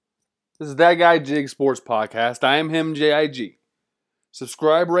This is That Guy Jig Sports Podcast. I am him, JIG.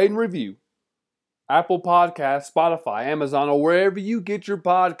 Subscribe, rate, and review. Apple Podcasts, Spotify, Amazon, or wherever you get your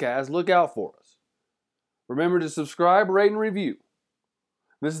podcasts, look out for us. Remember to subscribe, rate, and review.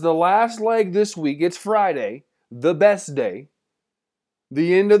 This is the last leg this week. It's Friday, the best day,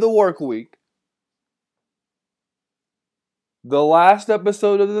 the end of the work week, the last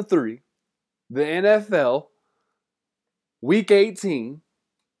episode of the 3, the NFL, Week 18.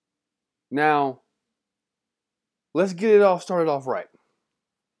 Now, let's get it all started off right.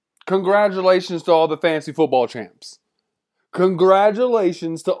 Congratulations to all the fantasy football champs.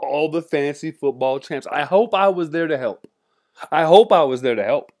 Congratulations to all the fantasy football champs. I hope I was there to help.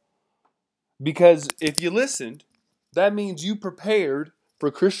 Because if you listened, that means you prepared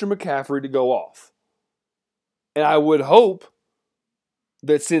for Christian McCaffrey to go off. And I would hope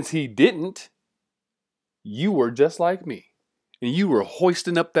that since he didn't, you were just like me. And you were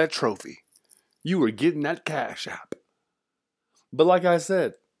hoisting up that trophy. You were getting that cash app. But like I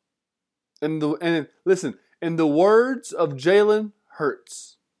said, listen, in the words of Jalen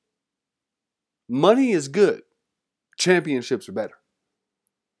Hurts, money is good. Championships are better.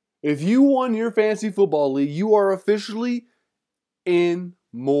 If you won your fantasy football league, you are officially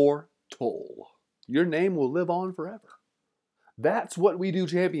immortal. Your name will live on forever. That's what we do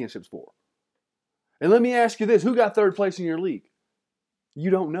championships for. And let me ask you this. Who got third place in your league? You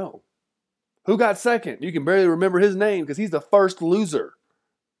don't know. Who got second? You can barely remember his name because he's the first loser.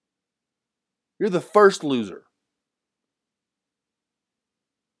 You're the first loser.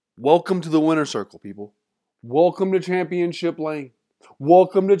 Welcome to the winner circle, people. Welcome to championship lane.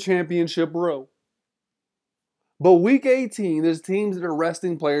 Welcome to championship row. But week 18, there's teams that are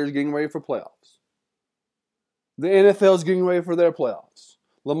resting players getting ready for playoffs. The NFL is getting ready for their playoffs.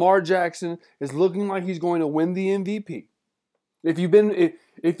 Lamar Jackson is looking like he's going to win the MVP. If you've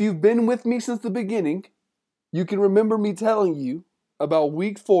been with me since the beginning, you can remember me telling you about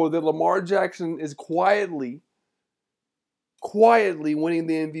week 4 that Lamar Jackson is quietly winning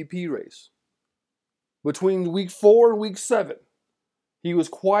the MVP race. Between week 4 and week 7, he was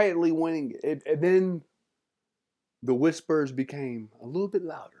quietly winning it. And then the whispers became a little bit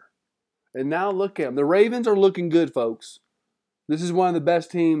louder. And now look at them. The Ravens are looking good, folks. This is one of the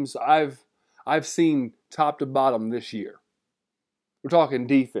best teams I've seen top to bottom this year. We're talking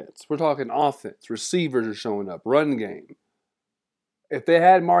defense. We're talking offense. Receivers are showing up. Run game. If they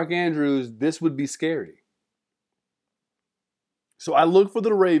had Mark Andrews, this would be scary. So I look for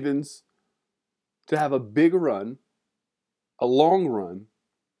the Ravens to have a big run, a long run,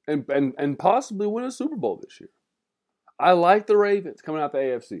 and possibly win a Super Bowl this year. I like the Ravens coming out the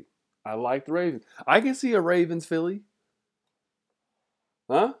AFC. I like the Ravens. I can see a Ravens-Philly.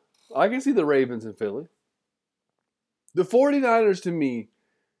 Huh? I can see the Ravens in Philly. The 49ers, to me,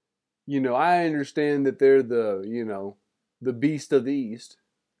 I understand that they're the beast of the East.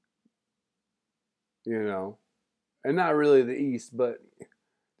 And not really the East, but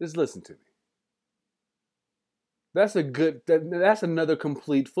just listen to me. That's another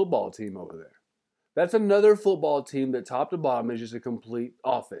complete football team over there. That's another football team that top to bottom is just a complete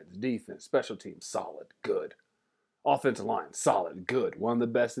offense, defense, special teams, solid, good. Offensive line, solid, good. One of the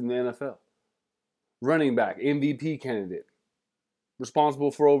best in the NFL. Running back, MVP candidate.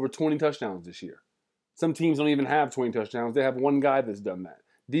 Responsible for over 20 touchdowns this year. Some teams don't even have 20 touchdowns. They have one guy that's done that.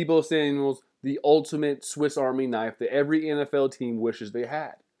 Deebo Samuel's the ultimate Swiss Army knife that every NFL team wishes they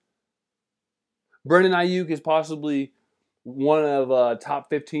had. Brandon Ayuk is possibly one of top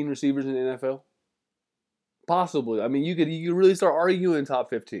 15 receivers in the NFL. Possibly. I mean, you could really start arguing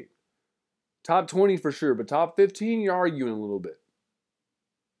top 15. Top 20 for sure, but top 15, you're arguing a little bit.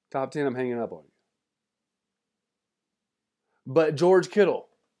 Top 10, I'm hanging up on you. But George Kittle,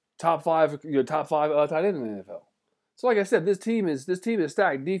 top five tight end in the NFL. So like I said, this team is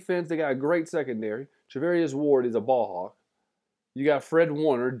stacked. Defense, they got a great secondary. Charvarius Ward is a ball hawk. You got Fred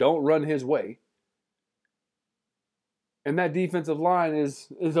Warner, don't run his way. And that defensive line is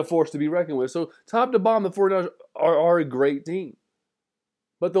a force to be reckoned with. So top to bottom, the 49ers are a great team.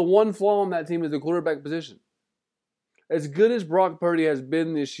 But the one flaw on that team is the quarterback position. As good as Brock Purdy has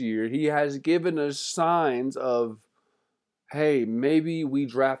been this year, he has given us signs of, hey, maybe we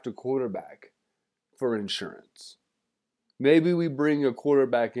draft a quarterback for insurance. Maybe we bring a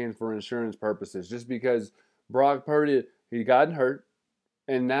quarterback in for insurance purposes just because Brock Purdy, he gotten hurt.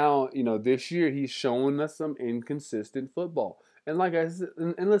 And now, this year he's showing us some inconsistent football. And like I said,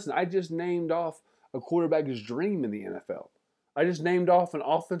 and listen, I just named off a quarterback's dream in the NFL. I just named off an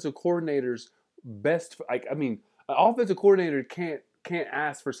offensive coordinator's best. An offensive coordinator can't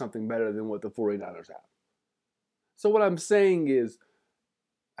ask for something better than what the 49ers have. So what I'm saying is,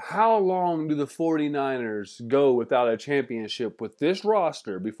 How long do the 49ers go without a championship with this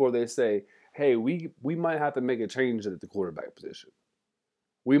roster before they say, hey, we might have to make a change at the quarterback position?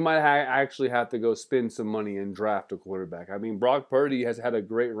 We might actually have to go spend some money and draft a quarterback. I mean, Brock Purdy has had a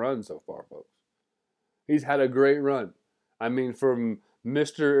great run so far, folks. He's had a great run. I mean, from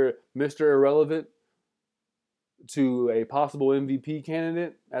Mr. Irrelevant to a possible MVP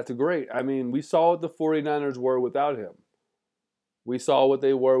candidate, that's great. I mean, we saw what the 49ers were without him. We saw what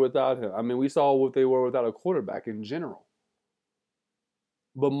they were without him. I mean, we saw what they were without a quarterback in general.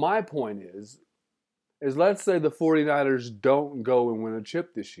 But my point is let's say the 49ers don't go and win a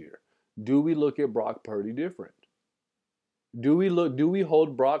chip this year. Do we look at Brock Purdy different? Do we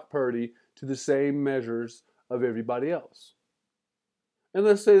hold Brock Purdy to the same measures of everybody else? And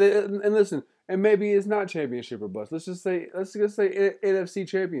let's say that, and listen, and maybe it's not championship or bust. Let's just say NFC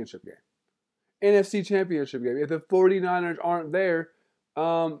championship game. NFC championship game. If the 49ers aren't there,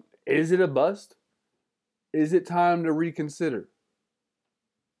 is it a bust? Is it time to reconsider?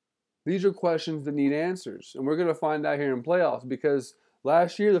 These are questions that need answers, and we're going to find out here in playoffs because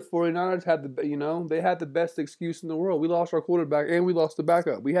last year the 49ers had they had the best excuse in the world. We lost our quarterback and we lost the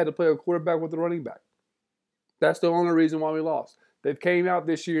backup. We had to play a quarterback with a running back. That's the only reason why we lost. They came out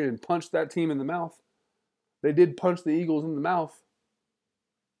this year and punched that team in the mouth. They did punch the Eagles in the mouth.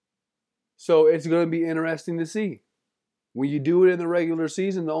 So it's going to be interesting to see. When you do it in the regular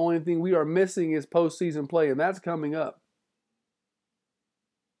season, the only thing we are missing is postseason play, and that's coming up.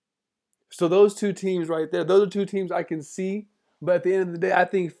 So those two teams right there, those are two teams I can see. But at the end of the day, I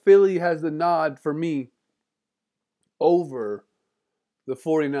think Philly has the nod for me over the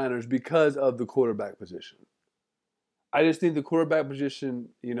 49ers because of the quarterback position. I just think the quarterback position,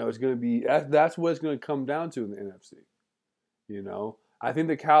 is going to be, that's what it's going to come down to in the NFC. I think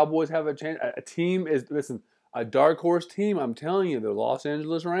the Cowboys have a chance. A dark horse team, I'm telling you, the Los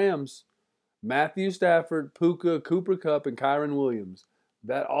Angeles Rams. Matthew Stafford, Puka, Cooper Kupp, and Kyren Williams.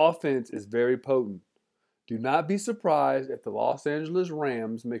 That offense is very potent. Do not be surprised if the Los Angeles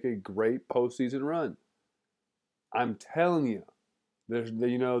Rams make a great postseason run. I'm telling you,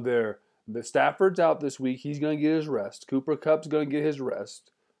 the Stafford's out this week. He's going to get his rest. Cooper Kupp's going to get his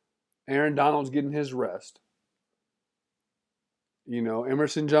rest. Aaron Donald's getting his rest.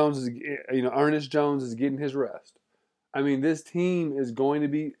 Ernest Jones is getting his rest. I mean, this team is going to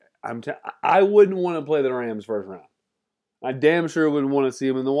be. I wouldn't want to play the Rams first round. I damn sure wouldn't want to see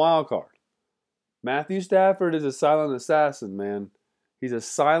him in the wild card. Matthew Stafford is a silent assassin, man. He's a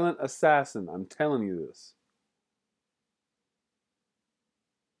silent assassin. I'm telling you this.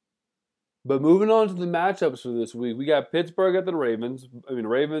 But moving on to the matchups for this week, we got Pittsburgh at the Ravens.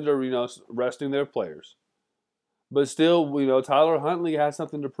 Ravens are, resting their players. But still, Tyler Huntley has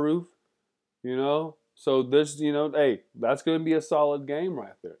something to prove, So this, hey, that's going to be a solid game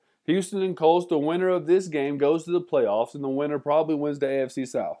right there. Houston and Colts, the winner of this game goes to the playoffs, and the winner probably wins the AFC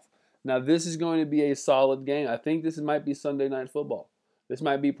South. Now, this is going to be a solid game. I think this might be Sunday Night Football. This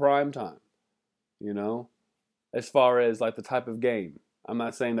might be prime time, as far as like the type of game. I'm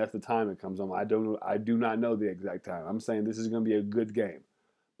not saying that's the time it comes on. I do not know the exact time. I'm saying this is going to be a good game.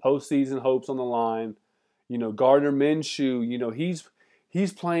 Postseason hopes on the line. Gardner Minshew,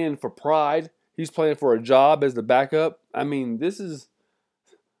 he's playing for pride. He's playing for a job as the backup. I mean, this is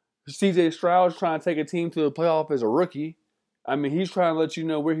C.J. Stroud's trying to take a team to the playoff as a rookie. I mean, he's trying to let you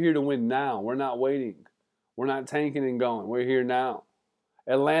know we're here to win now. We're not waiting. We're not tanking and going. We're here now.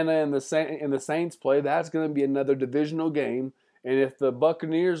 Atlanta and the Saints play. That's going to be another divisional game. And if the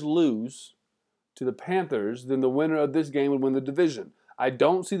Buccaneers lose to the Panthers, then the winner of this game would win the division. I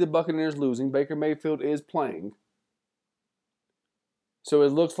don't see the Buccaneers losing. Baker Mayfield is playing. So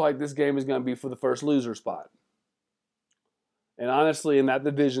it looks like this game is going to be for the first loser spot. And honestly, in that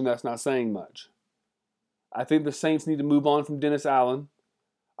division, that's not saying much. I think the Saints need to move on from Dennis Allen.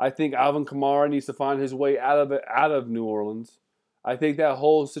 I think Alvin Kamara needs to find his way out of New Orleans. I think that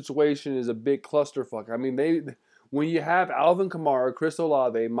whole situation is a big clusterfuck. I mean, when you have Alvin Kamara, Chris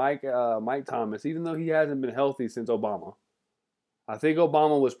Olave, Mike Thomas, even though he hasn't been healthy since Obama. I think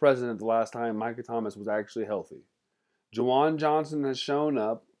Obama was president the last time Mike Thomas was actually healthy. Juwan Johnson has shown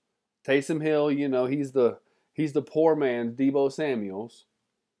up. Taysom Hill, he's the poor man's Deebo Samuels.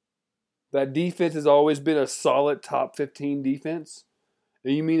 That defense has always been a solid top 15 defense.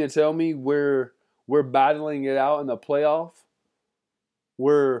 And you mean to tell me we're battling it out in the playoff?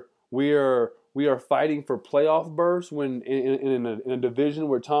 We are fighting for playoff berths when in a division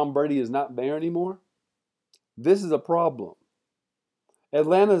where Tom Brady is not there anymore? This is a problem.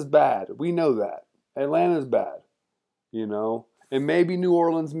 Atlanta's bad. We know that. Atlanta's bad. And maybe New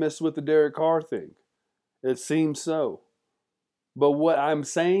Orleans missed with the Derek Carr thing. It seems so. But what I'm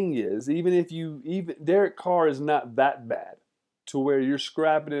saying is, even Derek Carr is not that bad to where you're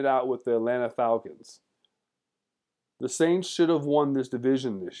scrapping it out with the Atlanta Falcons. The Saints should have won this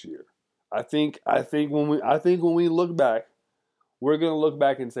division this year. I think when we look back, we're going to look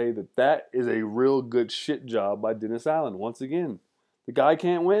back and say that is a real good shit job by Dennis Allen. Once again, the guy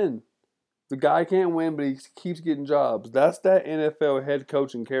can't win. The guy can't win, but he keeps getting jobs. That's that NFL head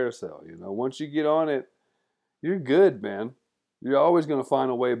coaching carousel. Once you get on it, you're good, man. You're always going to find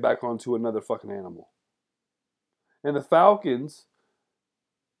a way back onto another fucking animal. And the Falcons,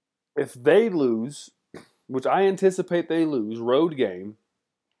 if they lose, which I anticipate they lose, road game,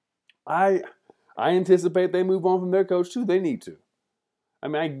 I anticipate they move on from their coach too. They need to. I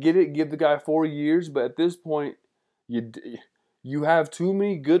mean, I get it, give the guy 4 years, but at this point, you have too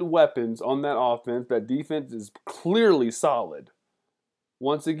many good weapons on that offense. That defense is clearly solid.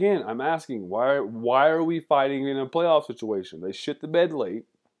 Once again, I'm asking, why are we fighting in a playoff situation? They shit the bed late.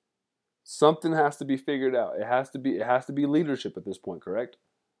 Something has to be figured out. It has to be leadership at this point, correct?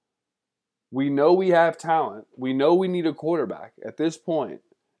 We know we have talent. We know we need a quarterback. At this point,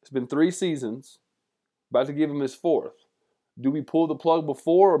 it's been 3 seasons, about to give him his 4th. Do we pull the plug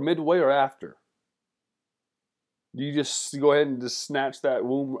before or midway or after? Do you just go ahead and just snatch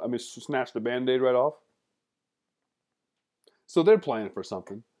the Band-Aid right off? So they're playing for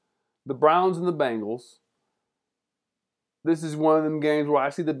something. The Browns and the Bengals. This is one of them games where I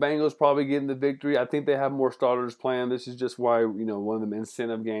see the Bengals probably getting the victory. I think they have more starters playing. This is just why, one of them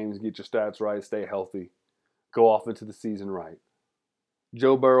incentive games. Get your stats right, stay healthy, go off into the season right.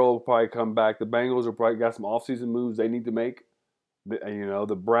 Joe Burrow will probably come back. The Bengals are probably got some offseason moves they need to make.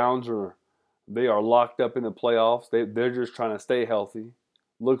 The Browns are locked up in the playoffs. They're just trying to stay healthy.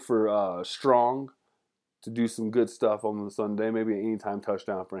 Look for Strong to do some good stuff on the Sunday. Maybe an anytime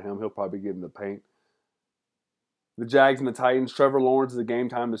touchdown for him. He'll probably get in the paint. The Jags and the Titans. Trevor Lawrence is a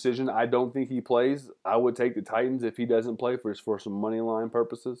game-time decision. I don't think he plays. I would take the Titans if he doesn't play for some money line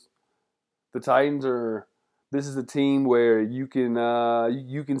purposes. The Titans are. This is a team where you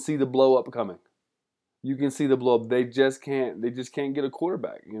can see the blow up coming. You can see the blow up. They just can't get a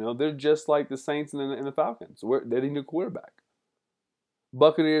quarterback. They're just like the Saints and the Falcons. They need a quarterback.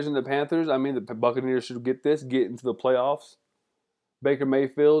 Buccaneers and the Panthers. I mean, the Buccaneers should get into the playoffs. Baker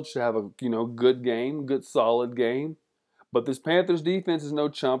Mayfield should have a good solid game. But this Panthers defense is no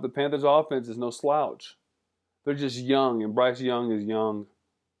chump. The Panthers offense is no slouch. They're just young, and Bryce Young is young.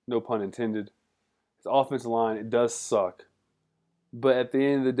 No pun intended. His offensive line, it does suck. But at the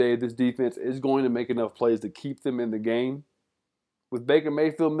end of the day, this defense is going to make enough plays to keep them in the game. With Baker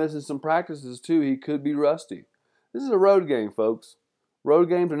Mayfield missing some practices too, he could be rusty. This is a road game, folks. Road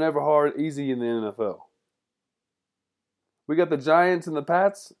games are never easy in the NFL. We got the Giants and the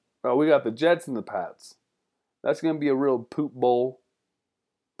Pats. We got the Jets and the Pats. That's going to be a real poop bowl.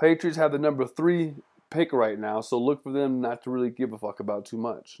 Patriots have the number 3 pick right now, so look for them not to really give a fuck about too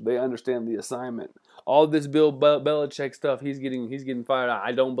much. They understand the assignment. All this Bill Belichick stuff, he's getting fired out.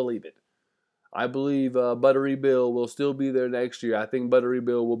 I don't believe it. I believe Buttery Bill will still be there next year. I think Buttery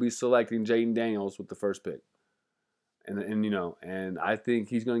Bill will be selecting Jaden Daniels with the first pick. And I think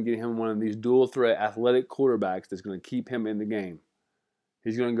he's going to get him one of these dual threat athletic quarterbacks that's going to keep him in the game.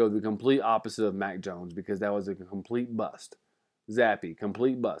 He's going to go the complete opposite of Mac Jones because that was a complete bust. Zappy,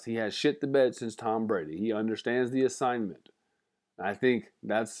 complete bust. He has shit the bed since Tom Brady. He understands the assignment. I think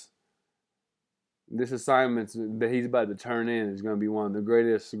this assignment that he's about to turn in is going to be one of the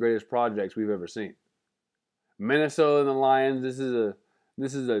greatest projects we've ever seen. Minnesota and the Lions. This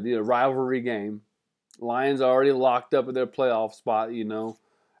is a rivalry game. Lions are already locked up at their playoff spot.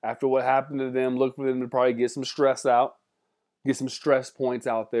 After what happened to them, look for them to probably get some stress out, get some stress points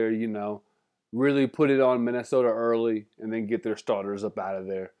out there. Really put it on Minnesota early and then get their starters up out of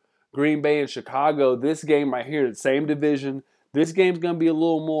there. Green Bay and Chicago, this game right here, the same division. This game's going to be a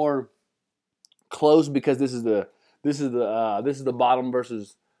little more close because this is the bottom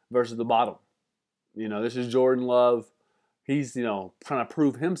versus the bottom. This is Jordan Love. He's trying to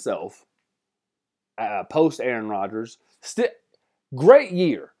prove himself post Aaron Rodgers. Great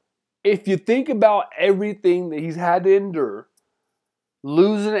year. If you think about everything that he's had to endure,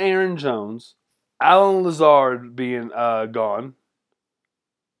 losing Aaron Jones, Alan Lazard being gone,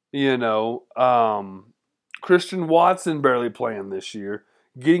 Christian Watson barely playing this year,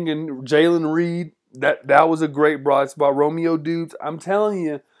 getting in Jalen Reed, that was a great bright spot. Romeo Dukes, I'm telling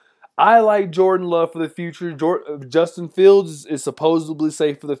you, I like Jordan Love for the future. Justin Fields is supposedly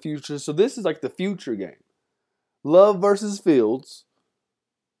safe for the future, so this is like the future game. Love versus Fields,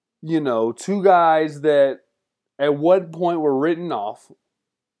 2 guys that at one point were written off,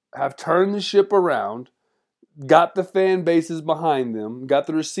 have turned the ship around. got the fan bases behind them, got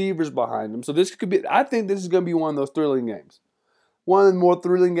the receivers behind them. So I think this is going to be one of those thrilling games. One of the more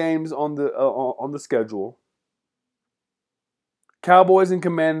thrilling games on the schedule. Cowboys and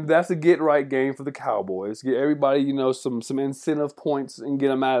Commanders, that's a get-right game for the Cowboys. Get everybody, some incentive points and get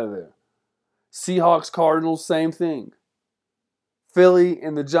them out of there. Seahawks, Cardinals, same thing. Philly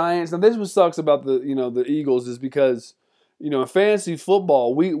and the Giants. Now, this is what sucks about the Eagles is because, in fantasy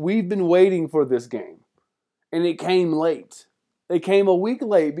football, we've been waiting for this game. And it came late. It came a week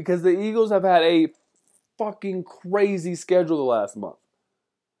late because the Eagles have had a fucking crazy schedule the last month.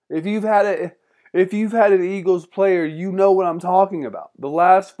 If you've had an Eagles player, you know what I'm talking about. The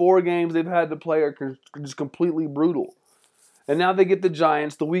last 4 games they've had to play are just completely brutal. And now they get the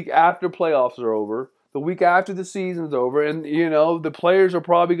Giants the week after playoffs are over, the week after the season's over, and the players are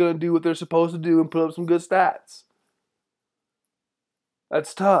probably going to do what they're supposed to do and put up some good stats.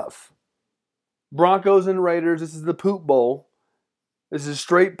 That's tough. Broncos and Raiders, this is the poop bowl. This is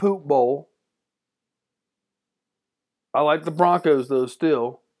straight poop bowl. I like the Broncos though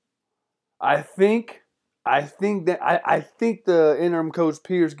still. I think the interim coach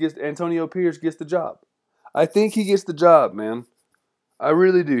Antonio Pierce gets the job. I think he gets the job, man. I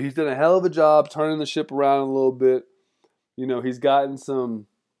really do. He's done a hell of a job turning the ship around a little bit. He got some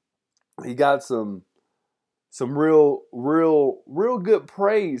real good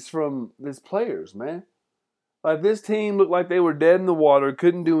praise from his players, man. Like, this team looked like they were dead in the water,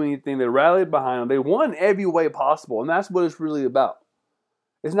 couldn't do anything. They rallied behind them. They won every way possible, and that's what it's really about.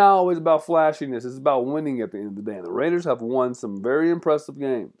 It's not always about flashiness. It's about winning at the end of the day. And the Raiders have won some very impressive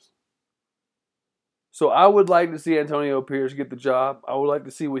games. So I would like to see Antonio Pierce get the job. I would like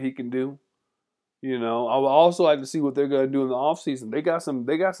to see what he can do. I would also like to see what they're going to do in the offseason. They got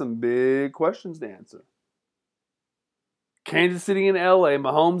some big questions to answer. Kansas City and LA,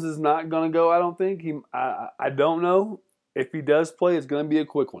 Mahomes is not going to go, I don't think. I don't know. If he does play, it's going to be a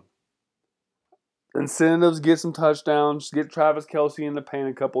quick one. Incentives, get some touchdowns, get Travis Kelce in the paint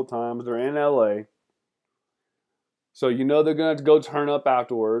a couple of times. They're in LA. So they're going to have to go turn up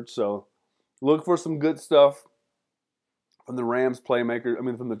afterwards. So look for some good stuff from the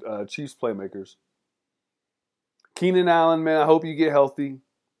from the Chiefs playmakers. Keenan Allen, man, I hope you get healthy.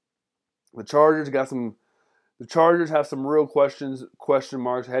 The Chargers have some real question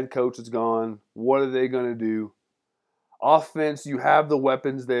marks. Head coach is gone. What are they going to do? Offense, you have the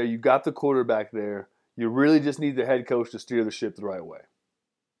weapons there. You got the quarterback there. You really just need the head coach to steer the ship the right way.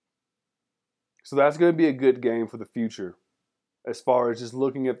 So that's going to be a good game for the future as far as just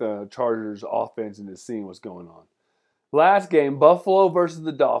looking at the Chargers offense and just seeing what's going on. Last game, Buffalo versus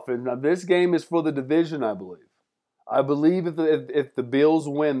the Dolphins. Now, this game is for the division, I believe. I believe if the Bills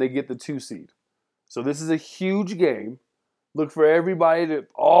win, they get the 2 seed. So this is a huge game. Look for everybody to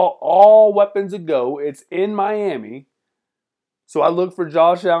all weapons to go. It's in Miami. So I look for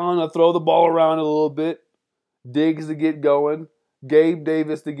Josh Allen to throw the ball around a little bit. Diggs to get going. Gabe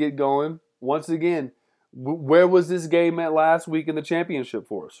Davis to get going. Once again, where was this game at last week in the championship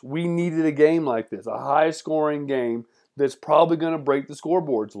for us? We needed a game like this. A high-scoring game that's probably going to break the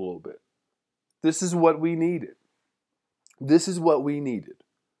scoreboards a little bit. This is what we needed.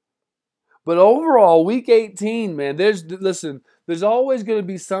 But overall, Week 18, man, there's always going to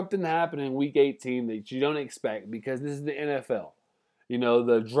be something happening in Week 18 that you don't expect because this is the NFL.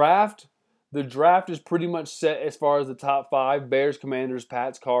 The draft is pretty much set as far as the top 5, Bears, Commanders,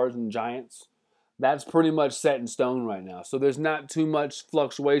 Pats, Cards, and Giants. That's pretty much set in stone right now. So there's not too much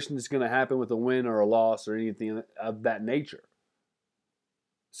fluctuation that's going to happen with a win or a loss or anything of that nature.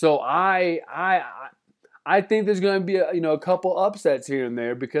 So I think there's going to be a couple upsets here and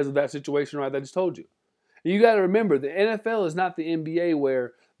there because of that situation that I just told you. You got to remember, the NFL is not the NBA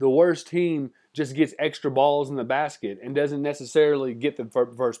where the worst team just gets extra balls in the basket and doesn't necessarily get the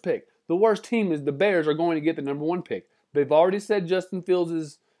first pick. The worst team is the Bears are going to get the number 1 pick. They've already said Justin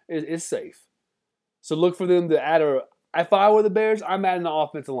Fields is safe. So look for them to add if I were the Bears, I'm adding an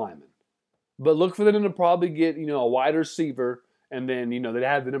offensive lineman. But look for them to probably get, a wide receiver and then, they'd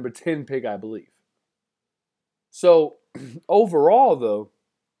have the number 10 pick, I believe. So, overall, though,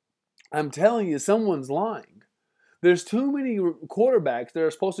 I'm telling you, someone's lying. There's too many quarterbacks that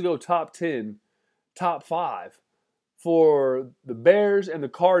are supposed to go top 10, top 5. For the Bears and the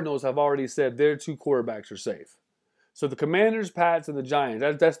Cardinals have already said their 2 quarterbacks are safe. So the Commanders, Pats, and the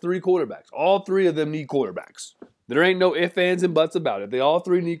Giants, that's 3 quarterbacks. All 3 of them need quarterbacks. There ain't no ifs, ands, and buts about it. They all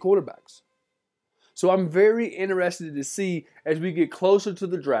 3 need quarterbacks. So I'm very interested to see as we get closer to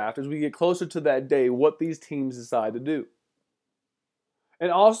the draft, as we get closer to that day, what these teams decide to do.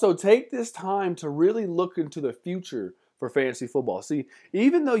 And also take this time to really look into the future for fantasy football. See,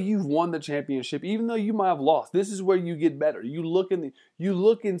 even though you've won the championship, even though you might have lost, this is where you get better. You look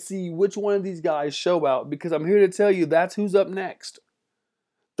and see which one of these guys show out, because I'm here to tell you that's who's up next.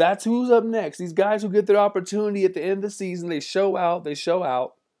 That's who's up next. These guys who get their opportunity at the end of the season, they show out, they show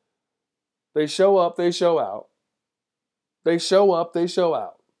out. They show up, they show out. They show up, they show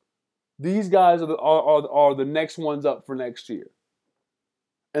out. These guys are the next ones up for next year.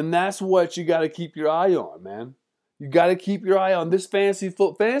 And that's what you got to keep your eye on, man. You got to keep your eye on this fantasy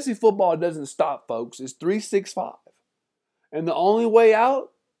football doesn't stop, folks. It's 365. And the only way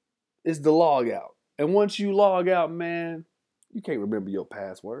out is to log out. And once you log out, man, you can't remember your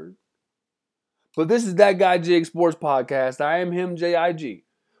password. But this is That Guy Jig Sports Podcast. I am him, JIG.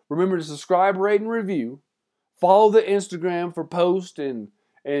 Remember to subscribe, rate, and review. Follow the Instagram for posts and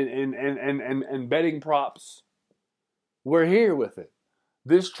betting props. We're here with it.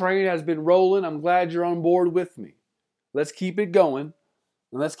 This train has been rolling. I'm glad you're on board with me. Let's keep it going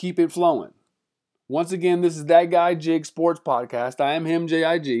and let's keep it flowing. Once again, this is That Guy Jig Sports Podcast. I am him,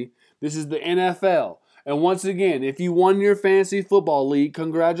 JIG. This is the NFL. And once again, if you won your fantasy football league,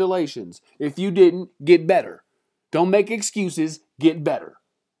 congratulations. If you didn't, get better. Don't make excuses. Get better.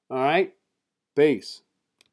 All right? Peace.